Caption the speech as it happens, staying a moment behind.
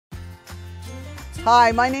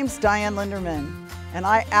Hi, my name's Dianne Linderman, and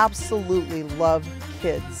I absolutely love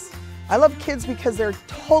kids. I love kids because they're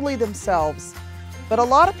totally themselves, but a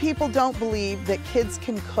lot of people don't believe that kids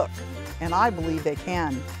can cook, and I believe they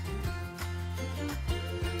can.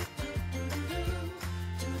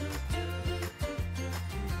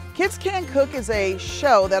 Kids Can Cook is a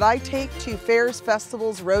show that I take to fairs,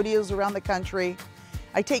 festivals, rodeos around the country.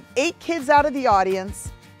 I take 8 kids out of the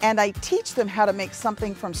audience and I teach them how to make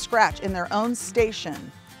something from scratch in their own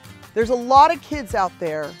station. There's a lot of kids out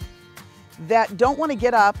there that don't want to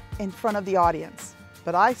get up in front of the audience.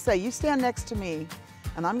 But I say, you stand next to me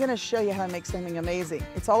and I'm going to show you how to make something amazing.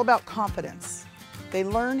 It's all about confidence. They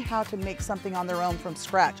learn how to make something on their own from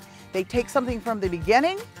scratch. They take something from the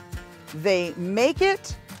beginning, they make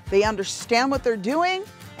it, they understand what they're doing,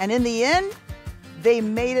 and in the end, they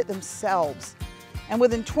made it themselves. And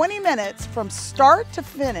within 20 minutes, from start to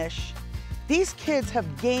finish, these kids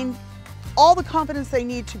have gained all the confidence they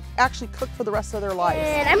need to actually cook for the rest of their lives.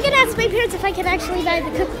 And I'm gonna ask my parents if I can actually buy the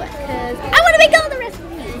cookbook, because I wanna make all the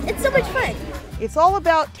recipes. It's so much fun. It's all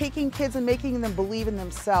about taking kids and making them believe in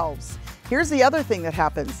themselves. Here's the other thing that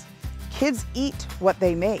happens. Kids eat what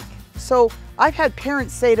they make. So I've had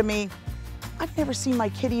parents say to me, I've never seen my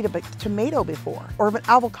kid eat a tomato before, or an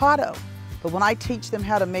avocado. But when I teach them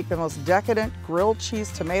how to make the most decadent grilled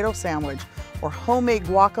cheese tomato sandwich, or homemade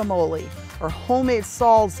guacamole, or homemade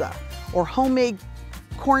salsa, or homemade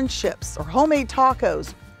corn chips, or homemade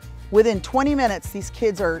tacos, within 20 minutes, these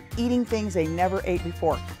kids are eating things they never ate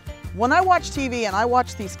before. When I watch TV and I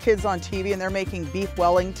watch these kids on TV and they're making beef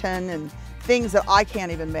Wellington and things that I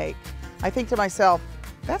can't even make, I think to myself,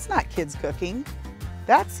 that's not kids cooking,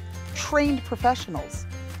 that's trained professionals.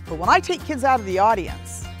 But when I take kids out of the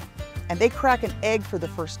audience and they crack an egg for the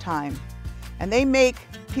first time and they make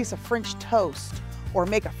a piece of French toast or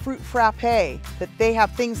make a fruit frappe that they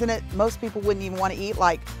have things in it most people wouldn't even want to eat,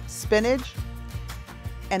 like spinach,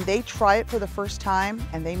 and they try it for the first time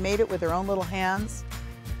and they made it with their own little hands,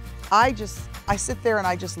 I sit there and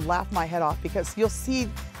I just laugh my head off, because you'll see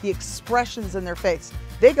the expressions in their face.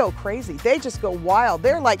 They go crazy. They just go wild.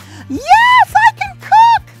 They're like, yes, I can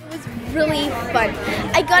cook! It was really fun.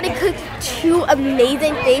 I got to cook 2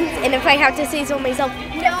 amazing things, and if I have to say so myself,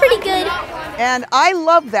 they're pretty good. And I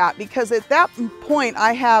love that, because at that point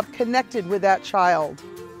I have connected with that child,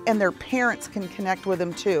 and their parents can connect with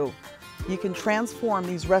them too. You can transform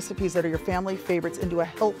these recipes that are your family favorites into a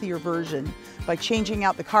healthier version by changing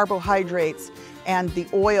out the carbohydrates and the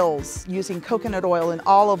oils, using coconut oil and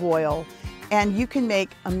olive oil, and you can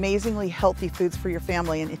make amazingly healthy foods for your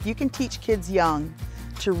family. And if you can teach kids young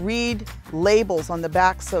to read labels on the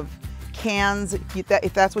backs of cans,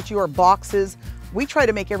 if that's what you are, boxes, we try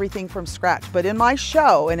to make everything from scratch. But in my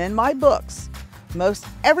show and in my books, most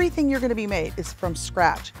everything you're going to be made is from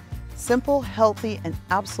scratch. Simple, healthy, and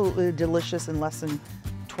absolutely delicious in less than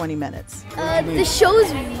 20 minutes. The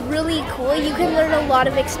show's really cool. You can learn a lot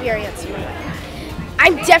of experience from it.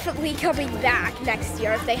 I'm definitely coming back next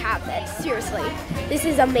year if they have it. Seriously, this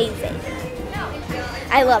is amazing.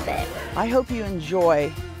 I love it. I hope you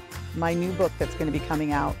enjoy my new book that's going to be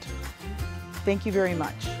coming out. Thank you very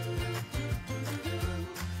much.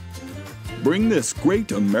 Bring this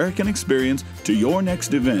great American experience to your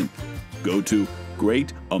next event. Go to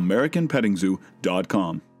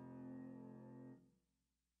greatamericanpettingzoo.com.